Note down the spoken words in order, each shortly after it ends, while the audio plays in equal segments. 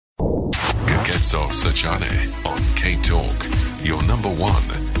minutes of Sachane on Cape Talk, your number one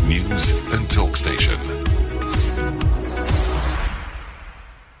news and talk station.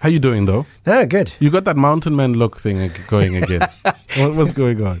 How you doing, though? No, good. You got that mountain man look thing going again. What's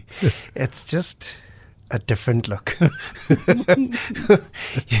going on? It's just a different look.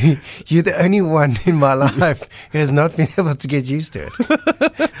 You're the only one in my life who has not been able to get used to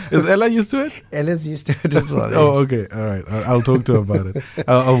it. Is Ella used to it? Ella's used to it as well. Oh, okay. All right. I'll talk to her about it.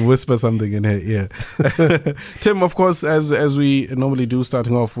 I'll whisper something in her ear. Tim, of course, as we normally do,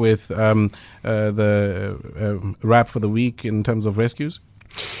 starting off with the wrap for the week in terms of rescues.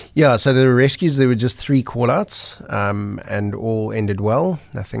 Yeah, so the rescues, there were just 3 call-outs and all ended well.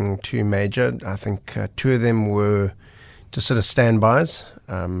 Nothing too major. I think 2 of them were just sort of standbys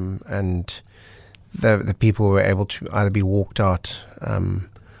and the people were able to either be walked out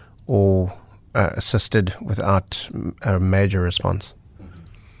or assisted without a major response.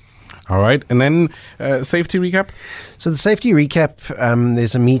 All right. And then safety recap? So the safety recap,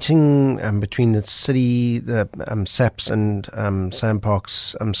 there's a meeting between the city, the SAPs and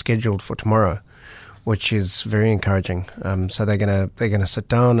Sandparks scheduled for tomorrow, which is very encouraging. So they're gonna sit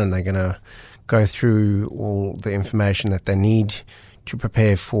down and they're gonna go through all the information that they need to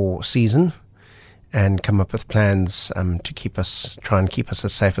prepare for season and come up with plans to try and keep us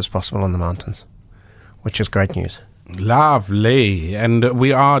as safe as possible on the mountains, which is great news. Lovely. And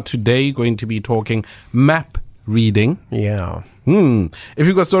we are today going to be talking map reading. Yeah. If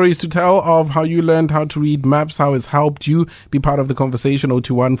you've got stories to tell of how you learned how to read maps, how it's helped you, be part of the conversation.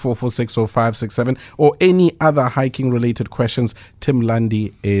 021 446 0567, or any other hiking related questions, Tim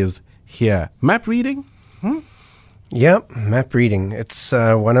Lundy is here. Map reading? Yeah, map reading. It's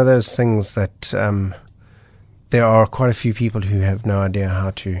one of those things that there are quite a few people who have no idea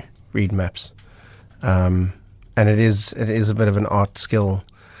how to read maps. And it is a bit of an art skill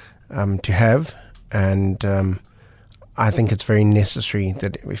to have, and I think it's very necessary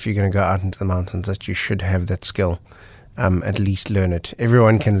that if you're going to go out into the mountains, that you should have that skill, at least learn it.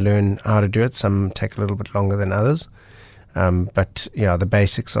 Everyone can learn how to do it. Some take a little bit longer than others, but yeah, the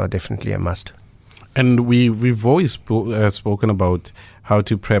basics are definitely a must. And we've always spoken about how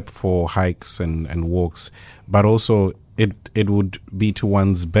to prep for hikes and walks, but also it would be to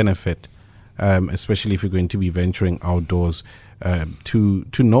one's benefit, especially if you're going to be venturing outdoors, to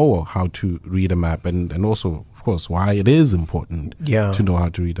know how to read a map, and also, of course, why it is important to know how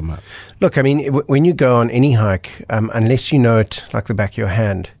to read a map. Look, I mean, when you go on any hike, unless you know it like the back of your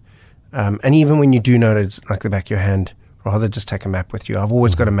hand, and even when you do know it like the back of your hand, rather just take a map with you. I've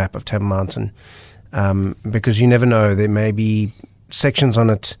always got a map of Table Mountain, because you never know. There may be sections on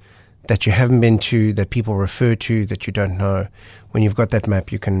it that you haven't been to, that people refer to, that you don't know. When you've got that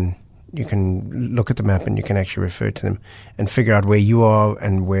map, you can look at the map and you can actually refer to them and figure out where you are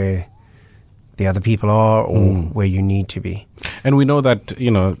and where the other people are, or where you need to be. And we know that,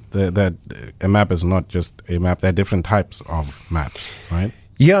 that a map is not just a map. There are different types of maps, right?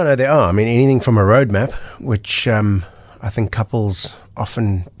 Yeah, no, there are. I mean, anything from a road map, which I think couples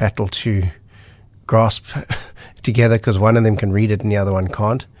often battle to grasp together because one of them can read it and the other one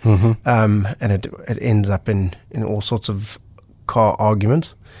can't. And it ends up in all sorts of car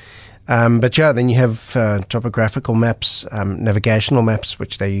arguments. But yeah, then you have topographical maps, navigational maps,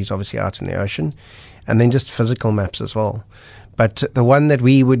 which they use obviously out in the ocean, and then just physical maps as well. But the one that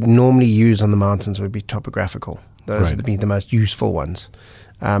we would normally use on the mountains would be topographical. Those would be the most useful ones.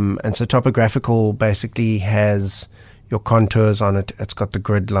 And so topographical basically has your contours on it. It's got the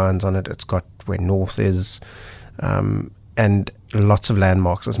grid lines on it. It's got where north is, and lots of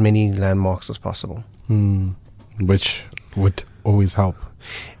landmarks, as many landmarks as possible. Which would always help.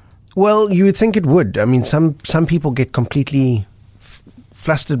 Well, you would think it would. I mean, some people get completely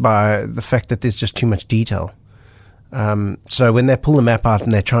flustered by the fact that there's just too much detail. So when they pull the map out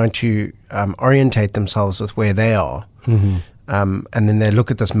and they're trying to orientate themselves with where they are, and then they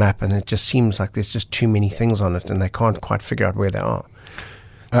look at this map and it just seems like there's just too many things on it and they can't quite figure out where they are.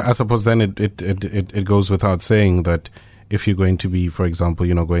 I suppose then it goes without saying that if you're going to be, for example,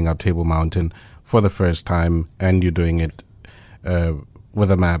 going up Table Mountain for the first time and you're doing it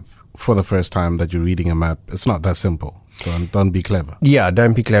with a map for the first time, that you're reading a map, it's not that simple. Don't be clever. Yeah,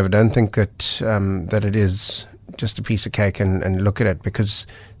 don't be clever. Don't think that that it is just a piece of cake and look at it, because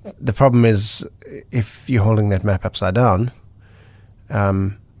the problem is if you're holding that map upside down,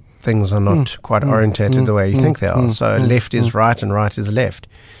 things are not quite orientated the way you think they are. So left is right and right is left.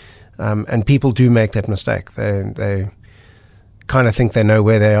 And people do make that mistake. They kind of think they know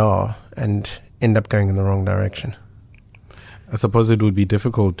where they are and end up going in the wrong direction. I suppose it would be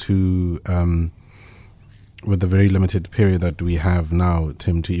difficult to with the very limited period that we have now,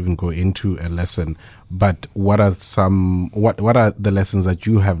 Tim, to even go into a lesson. But what are the lessons that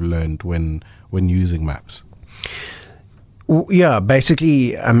you have learned when using maps? Yeah,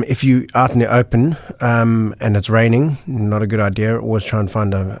 basically, if you're out in the open and it's raining, not a good idea. Always try and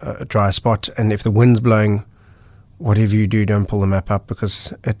find a dry spot. And if the wind's blowing, whatever you do, don't pull the map up,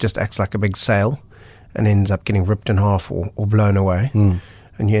 because it just acts like a big sail and ends up getting ripped in half or blown away.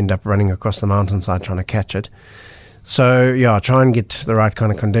 And you end up running across the mountainside trying to catch it. So, yeah, try and get the right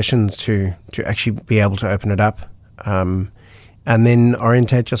kind of conditions to actually be able to open it up. And then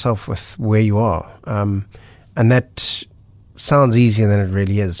orientate yourself with where you are. And that sounds easier than it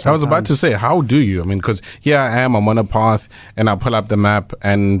really is. I was about to say, how do you? I mean, because here I am, I'm on a path, and I pull up the map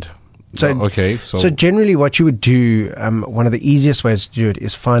and... So generally what you would do, one of the easiest ways to do it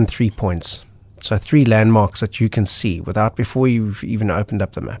is find 3 points. So 3 landmarks that you can see before you've even opened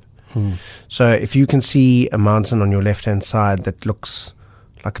up the map. So if you can see a mountain on your left-hand side that looks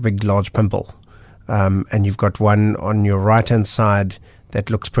like a big, large pimple, and you've got one on your right-hand side that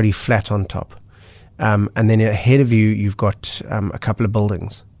looks pretty flat on top, and then ahead of you, you've got a couple of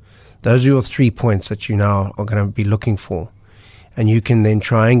buildings. Those are your 3 points that you now are going to be looking for. And you can then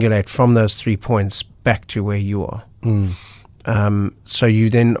triangulate from those 3 points back to where you are. So you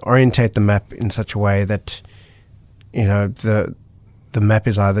then orientate the map in such a way that, you know, the map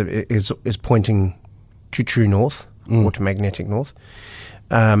is either is pointing to true north or to magnetic north.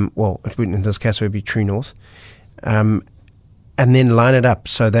 Well, it would, in this case, it would be true north. And then line it up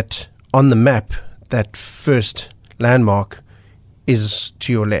so that on the map, that first landmark is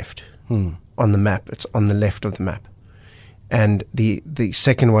to your left. On the map, it's on the left of the map. And the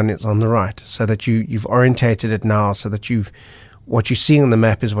second one is on the right, so that you've orientated it now, so that what you're seeing on the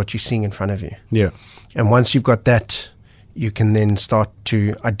map is what you're seeing in front of you. Yeah. And once you've got that, you can then start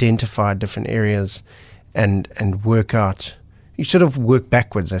to identify different areas and work out. You sort of work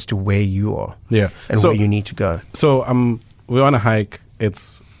backwards as to where you are. Yeah. And where you need to go. So we're on a hike.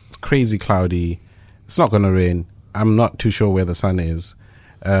 It's crazy cloudy. It's not going to rain. I'm not too sure where the sun is.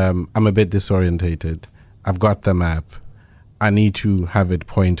 I'm a bit disorientated. I've got the map. I need to have it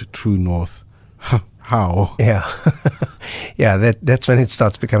point true north. How? Yeah. Yeah, that's when it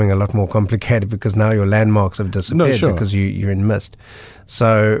starts becoming a lot more complicated, because now your landmarks have disappeared because you're in mist.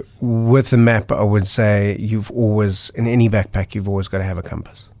 So with the map, I would say you've always, in any backpack, you've always got to have a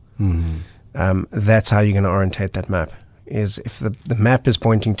compass. That's how you're going to orientate that map. Is if the map is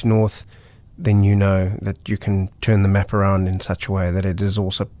pointing to north, then you know that you can turn the map around in such a way that it is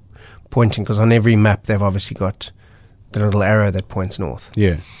also pointing, because on every map they've obviously got the little arrow that points north.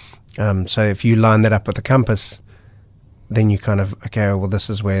 Yeah. So if you line that up with the compass, then you kind of, okay, well, this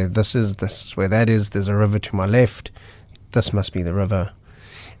is where this is where that is. There's a river to my left. This must be the river.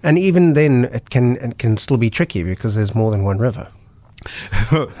 And even then, it can still be tricky, because there's more than one river.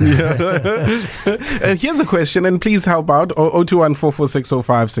 Here's a question, and please help out.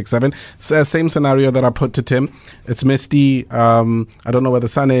 0214460567. Same scenario that I put to Tim. It's misty. I don't know where the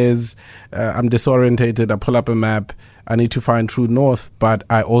sun is. I'm disorientated. I pull up a map. I need to find true north, but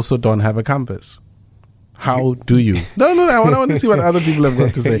I also don't have a compass. How do you? No. I want to see what other people have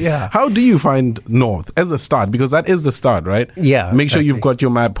got to say. Yeah. How do you find north as a start? Because that is the start, right? Yeah. Make sure you've got your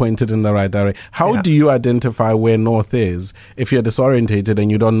map pointed in the right direction. How do you identify where north is if you're disorientated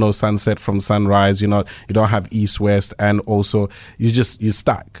and you don't know sunset from sunrise? You don't have east west, and also you're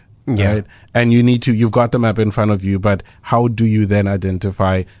stuck. Yeah. Right? And you've got the map in front of you, but how do you then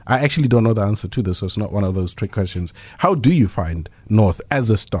identify? I actually don't know the answer to this, so it's not one of those trick questions. How do you find north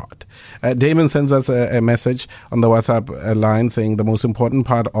as a start? Damon sends us a message on the WhatsApp line saying the most important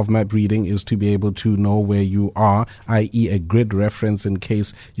part of map reading is to be able to know where you are, i.e. a grid reference in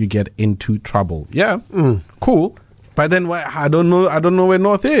case you get into trouble. Yeah, cool. But then I don't know where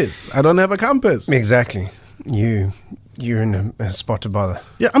north is. I don't have a compass. Exactly. You're in a spot to bother.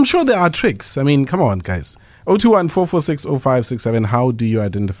 Yeah, I'm sure there are tricks. I mean, come on, guys. 0214460567. How do you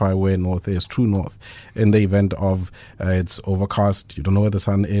identify where north is, true north, in the event of it's overcast, you don't know where the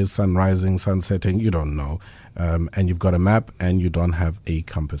sun is, sun rising, sun setting, you don't know, and you've got a map and you don't have a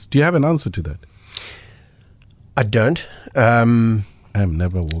compass? Do you have an answer to that? I don't. I'm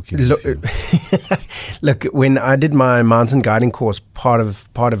never walking. Look, when I did my mountain guiding course, part of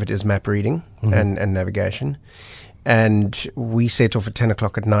it is map reading and navigation. And we set off at 10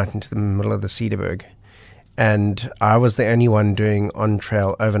 o'clock at night into the middle of the Cederberg. And I was the only one doing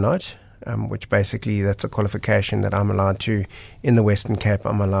on-trail overnight, which basically that's a qualification that I'm allowed to, in the Western Cape,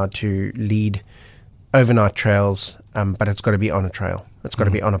 I'm allowed to lead overnight trails, but it's got to be on a trail. It's got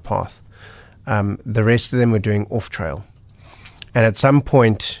to be on a path. The rest of them were doing off-trail. And at some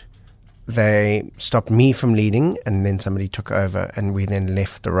point, they stopped me from leading, and then somebody took over, and we then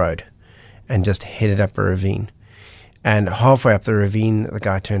left the road and just headed up a ravine. And halfway up the ravine, the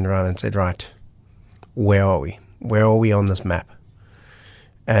guy turned around and said, right, where are we? Where are we on this map?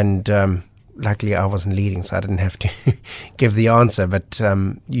 And luckily I wasn't leading, so I didn't have to give the answer, but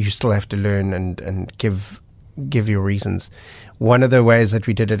you still have to learn and give your reasons. One of the ways that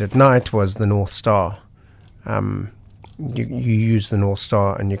we did it at night was the North Star. You use the North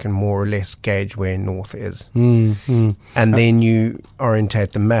Star and you can more or less gauge where north is. And then you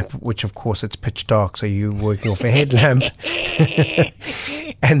orientate the map, which of course it's pitch dark, so you're working off a headlamp.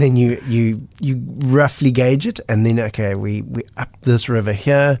 And then you roughly gauge it, and then, okay, we up this river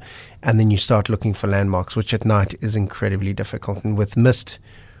here, and then you start looking for landmarks, which at night is incredibly difficult, and with mist,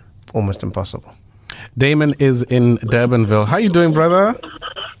 almost impossible. Damon is in Durbanville. How you doing, brother?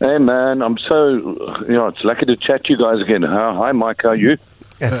 Hey, man, I'm it's lucky to chat to you guys again. Hi, Mike, how are you?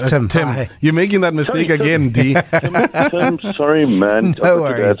 It's Tim. Tim, Hi. you're making that mistake again, D. Tim, sorry, man. No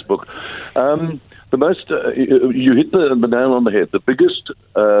worries. Dad's book. The most, you hit the nail on the head. The biggest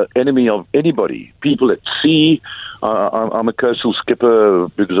enemy of anybody, people at sea. I'm a coastal skipper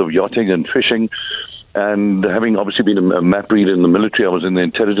because of yachting and fishing. And having obviously been a map reader in the military, I was in the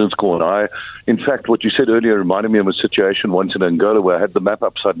intelligence corps. And in fact, what you said earlier reminded me of a situation once in Angola where I had the map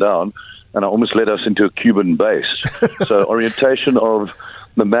upside down and I almost led us into a Cuban base. So orientation of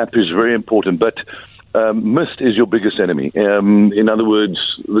the map is very important. But mist is your biggest enemy. In other words,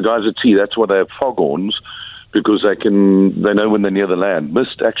 the guys at sea, that's why they have foghorns, because they know when they're near the land.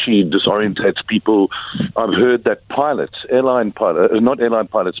 Mist actually disorientates people. I've heard that pilots in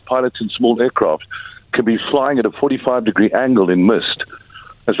small aircraft can be flying at a 45-degree angle in mist.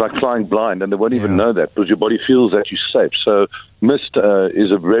 It's like flying blind, and they won't even know that because your body feels that you're safe. So mist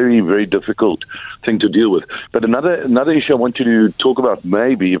is a very, very difficult thing to deal with. But another issue I want you to talk about,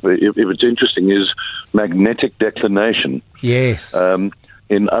 maybe, if it's interesting, is magnetic declination. Yes.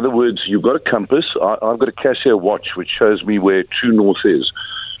 In other words, you've got a compass. I've got a Casio watch which shows me where true north is,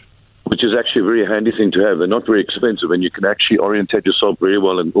 which is actually a very handy thing to have. They're not very expensive, and you can actually orientate yourself very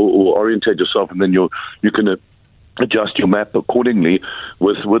well, or orientate yourself, and then you can adjust your map accordingly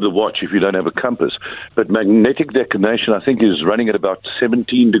with the watch if you don't have a compass. But magnetic declination, I think, is running at about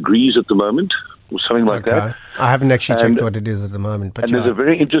 17 degrees at the moment, or something like that. I haven't actually checked what it is at the moment. But there's a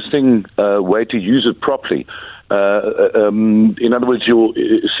very interesting way to use it properly. In other words, your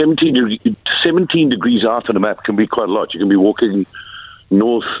 17 degrees out on a map can be quite a lot. You can be walking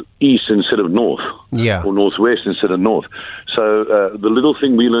northeast instead of north, or northwest instead of north. So the little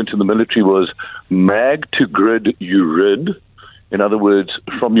thing we learned in the military was mag to grid you rid. In other words,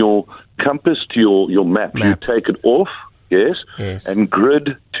 from your compass to your map, you take it off, yes, and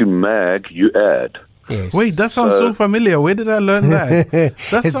grid to mag you add. Yes. Wait, that sounds so familiar. Where did I learn that?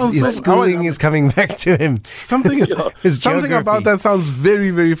 His schooling is coming back to him. Something about that sounds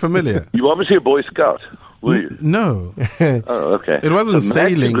very, very familiar. You're obviously a Boy Scout. No. Oh, okay. It wasn't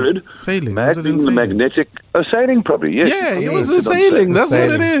sailing. Sailing. Was it in the sailing? magnetic. Sailing, probably, yes. Yeah, it was a sailing. That's what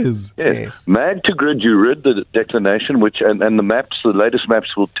it is. Yes. Mag to grid, you rid the declination, and the maps, the latest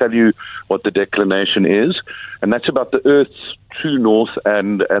maps will tell you what the declination is, and that's about the Earth's true north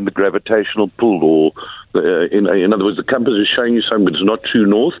and the gravitational pull, or in other words, the compass is showing you something, but it's not true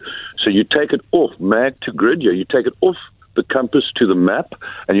north. So you take it off, mag to grid, you take it off the compass to the map,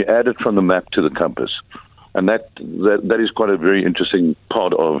 and you add it from the map to the compass. And that is quite a very interesting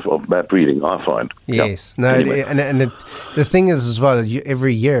part of map reading, I find. Yes. Yeah. No, anyway. the thing is as well,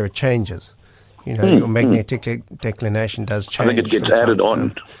 every year it changes. Your magnetic declination does change. I think it gets added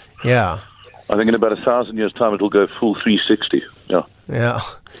on. Yeah. I think in about 1,000 years' time it will go full 360. Yeah. Yeah.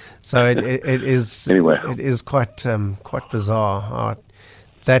 So it is. Anyway, it is quite bizarre.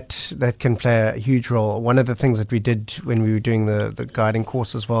 That can play a huge role. One of the things that we did when we were doing the guiding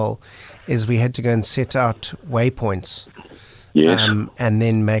course as well is we had to go and set out waypoints. Yes. And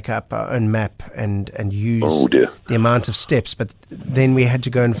then make up our own map and use the amount of steps. But then we had to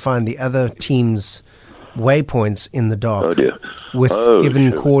go and find the other team's waypoints in the dark with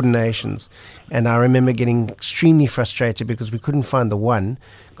given coordinations. And I remember getting extremely frustrated because we couldn't find the one,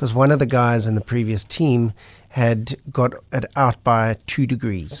 because one of the guys in the previous team had got it out by 2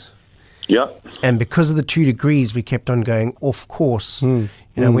 degrees. Yeah. And because of the 2 degrees, we kept on going off course. When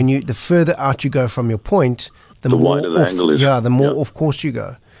the further out you go from your point, the more wider the angle is. Yeah, the more off course you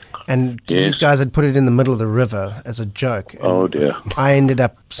go. And these guys had put it in the middle of the river as a joke. Oh dear! I ended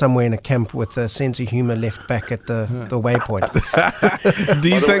up somewhere in a camp with a sense of humor left back at the waypoint. Do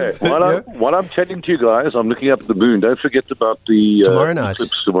you think? While I'm chatting to you guys, I'm looking up at the moon. Don't forget about the tomorrow night.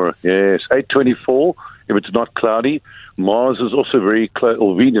 eclipse tomorrow. Yes, 8:24 if it's not cloudy. Mars is also very close,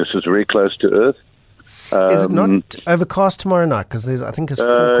 or Venus is very close to Earth. Is it not overcast tomorrow night? Because I think it's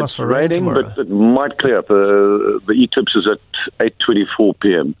forecast it's for rain raining, tomorrow. but it might clear up. The eclipse is at 8:24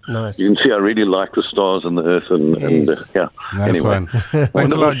 p.m. Nice. You can see I really like the stars and the Earth, and yeah. Nice Anyway, one. Thanks a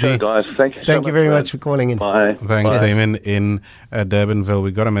wonderful lot, show, D. guys. Thank you. Thank you very much for calling in. Bye. Thanks, Bye. Damon. In Durbanville,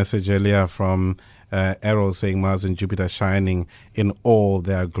 we got a message earlier from Errol saying Mars and Jupiter shining in all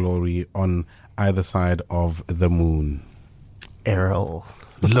their glory on either side of the moon. Errol.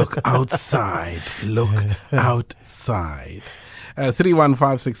 Look outside. Look outside.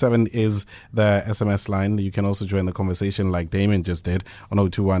 31567 is the SMS line. You can also join the conversation like Damon just did on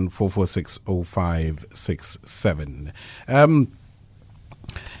 021 446 0567.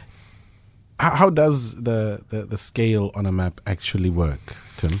 How does the scale on a map actually work,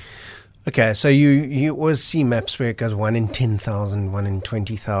 Tim? Okay, so you always see maps where it goes 1 in 10,000, 1 in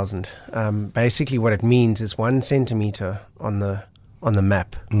 20,000. Basically, what it means is 1 centimeter on the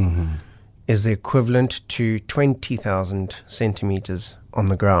map is the equivalent to 20,000 centimeters on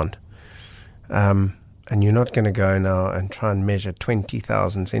the ground. And you're not going to go now and try and measure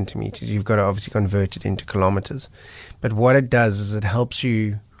 20,000 centimeters. You've got to obviously convert it into kilometers. But what it does is it helps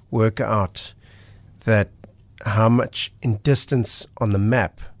you work out that how much in distance on the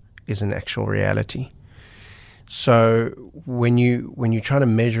map is an actual reality. So when you're trying to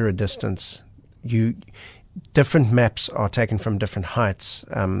measure a distance, different maps are taken from different heights.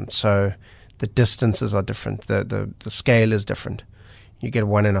 So the distances are different. The scale is different. You get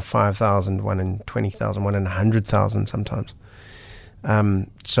 1 in a 5,000, 1 in 20,000, 1 in 100,000 sometimes.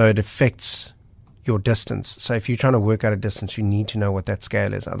 So it affects your distance. So if you're trying to work out a distance, you need to know what that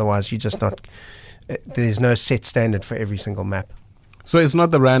scale is. Otherwise, you're just not. There's no set standard for every single map. So it's not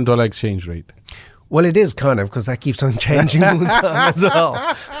the rand dollar exchange rate? Well, it is kind of, because that keeps on changing all the time as well.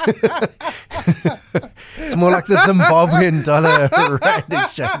 It's more like the Zimbabwean dollar rand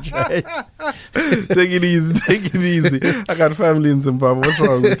exchange rate. Take it easy, take it easy. I got family in Zimbabwe. What's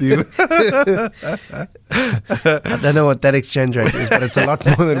wrong with you? I don't know what that exchange rate is, but it's a lot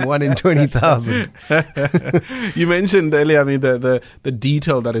more than 1 in 20,000. You mentioned earlier, I mean, the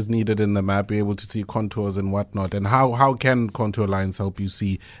detail that is needed in the map, be able to see contours and whatnot. And how can contour lines help you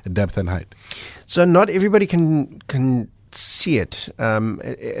see depth and height? So not everybody can see it.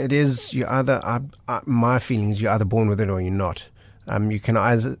 It is, you either, my feeling is you're either born with it or you're not. You can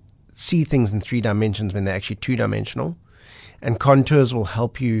either see things in 3 dimensions when they're actually 2-dimensional, and contours will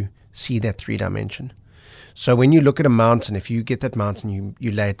help you see that 3 dimension. So when you look at a mountain, if you get that mountain,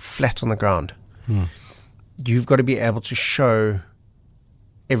 you lay it flat on the ground, you've got to be able to show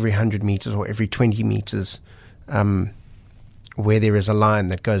every 100 meters or every 20 meters where there is a line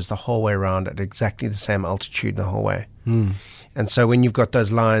that goes the whole way around at exactly the same altitude the whole way. And so when you've got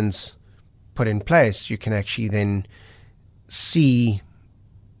those lines put in place, you can actually then see,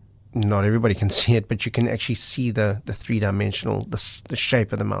 not everybody can see it, but you can actually see the 3-dimensional, the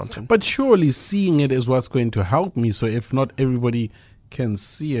shape of the mountain. But surely seeing it is what's going to help me. So if not everybody can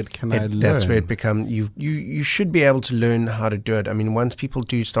see it, I learn? That's where it becomes, you should be able to learn how to do it. I mean, once people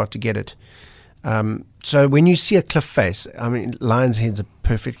do start to get it. So when you see a cliff face, I mean, Lion's Head's a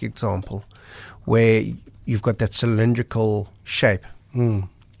perfect example where you've got that cylindrical shape.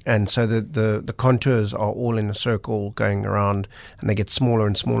 And so the contours are all in a circle going around, and they get smaller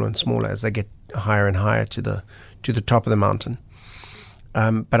and smaller and smaller as they get higher and higher to the top of the mountain.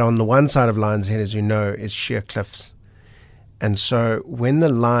 But on the one side of Lion's Head, as you know, is sheer cliffs. And so when the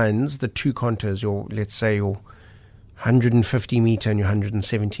lines, the 2 contours, let's say your 150 meter and your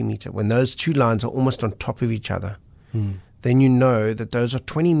 170 meter, when those 2 lines are almost on top of each other, then you know that those are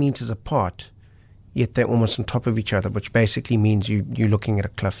 20 meters apart, yet they're almost on top of each other, which basically means you're looking at a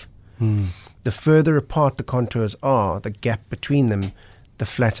cliff. The further apart the contours are, the gap between them, the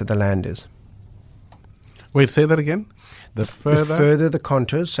flatter the land is. Wait, say that again? The further the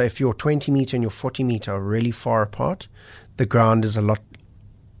contours, so if your 20 meter and your 40 meter are really far apart, the ground is a lot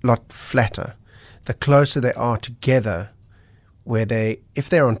flatter. The closer they are together, if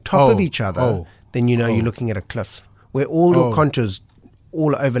they're on top of each other, then you know you're looking at a cliff. Where all your contours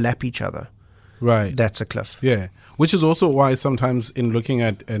all overlap each other, right? That's a cliff. Yeah, which is also why sometimes in looking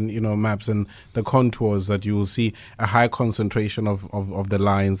at maps and the contours that you will see a high concentration of the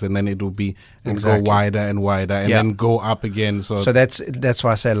lines, and then it will be go wider and wider, and then go up again. So that's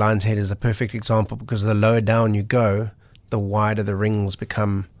why I say Lion's Head is a perfect example, because the lower down you go, the wider the rings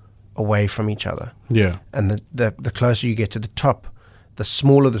become away from each other. Yeah. And the closer you get to the top, the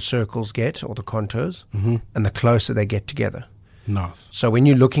smaller the circles get, or the contours, and the closer they get together. Nice. So when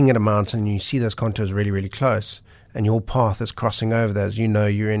you're looking at a mountain and you see those contours really, really close, and your path is crossing over those, you know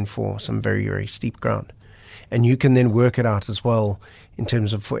you're in for some very, very steep ground. And you can then work it out as well in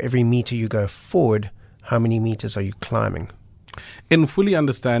terms of for every meter you go forward, how many meters are you climbing? In fully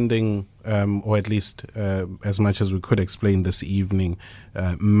understanding, or at least as much as we could explain this evening,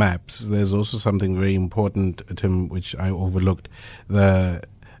 maps, there's also something very important, Tim, which I overlooked. The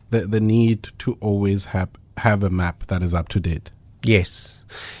need to always have a map that is up to date. Yes.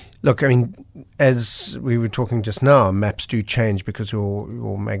 Look, I mean, as we were talking just now, maps do change because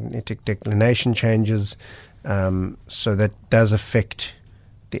your magnetic declination changes. So that does affect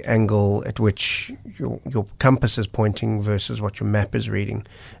the angle at which your compass is pointing versus what your map is reading,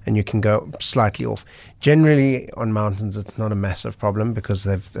 and you can go slightly off. Generally, on mountains, it's not a massive problem because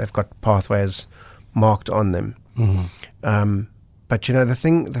they've got pathways marked on them. Mm-hmm. But you know, the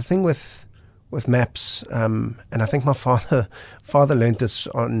thing with maps, and I think my father learned this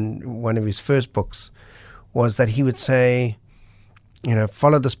on one of his first books, was that he would say, you know,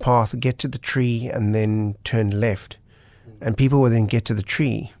 follow this path, get to the tree, and then turn left. And people would then get to the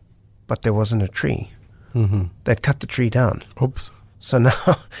tree, but there wasn't a tree. Mm-hmm. They'd cut the tree down. Oops. So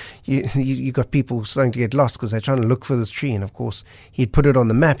now you got people starting to get lost because they're trying to look for this tree. And, of course, he'd put it on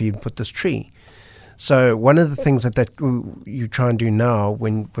the map. He'd put this tree. So one of the things that you try and do now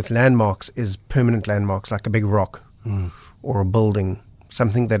with landmarks is permanent landmarks, like a big rock or a building,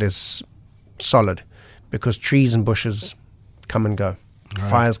 something that is solid, because trees and bushes come and go. Right.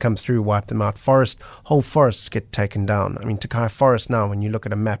 Fires come through, wipe them out. Whole forests get taken down. I mean, Takai Forest now, when you look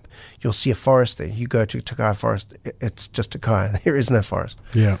at a map, you'll see a forest there. You go to Takai Forest, it's just Takai. There is no forest.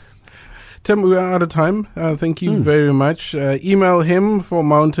 Yeah. Tim, we are out of time. Thank you very much. Email him for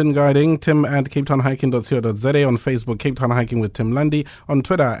mountain guiding, tim@capetownhiking.co.za, on Facebook, Cape Town Hiking with Tim Lundy, on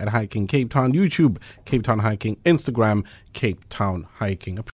Twitter @Hiking Cape Town, YouTube, Cape Town Hiking, Instagram, Cape Town Hiking.